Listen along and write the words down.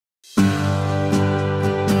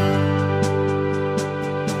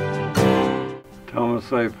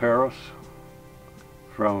Thomas A. Parris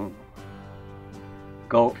from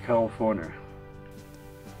Galt, California.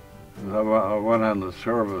 I went into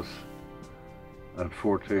service at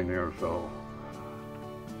 14 years old.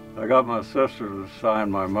 I got my sister to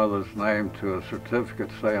sign my mother's name to a certificate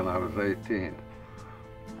saying I was 18.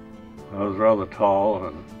 I was rather tall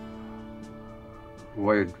and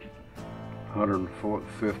weighed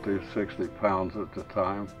 150, 60 pounds at the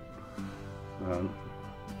time. And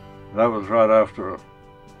that was right after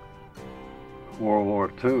World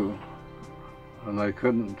War II, and they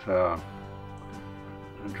couldn't, the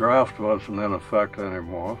draft wasn't in effect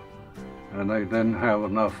anymore, and they didn't have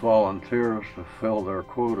enough volunteers to fill their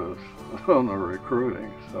quotas on the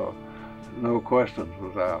recruiting, so no questions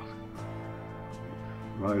was asked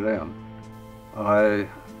right in. I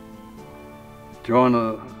joined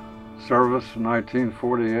the service in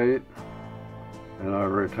 1948, and I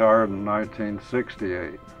retired in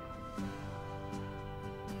 1968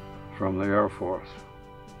 from the Air Force.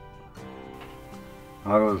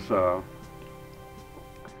 I was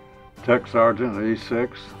Tech Sergeant at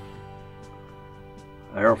E6,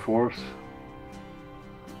 Air Force,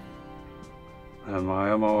 and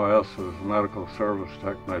my MOS was Medical Service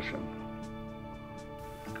Technician.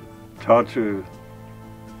 Taught you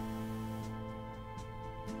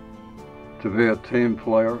to be a team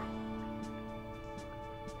player,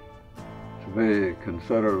 to be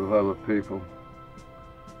considerate of other people,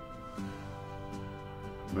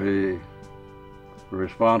 be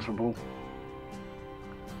responsible.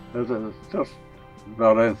 It's just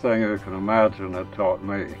about anything you can imagine it taught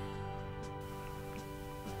me.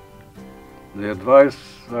 The advice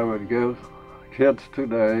I would give kids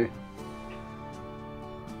today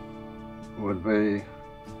would be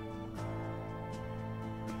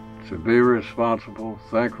to be responsible,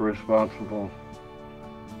 think responsible,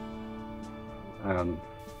 and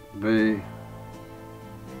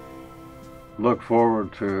look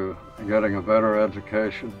forward to getting a better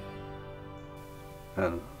education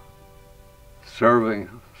and serving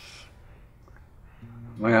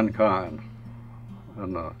mankind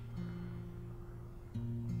in the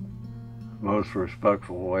most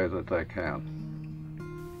respectful way that they can.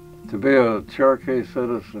 To be a Cherokee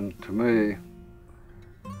citizen, to me,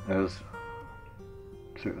 is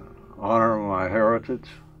to honor my heritage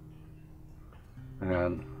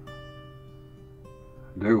and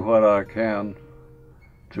do what I can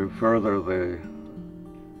to further the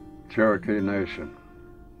Cherokee Nation.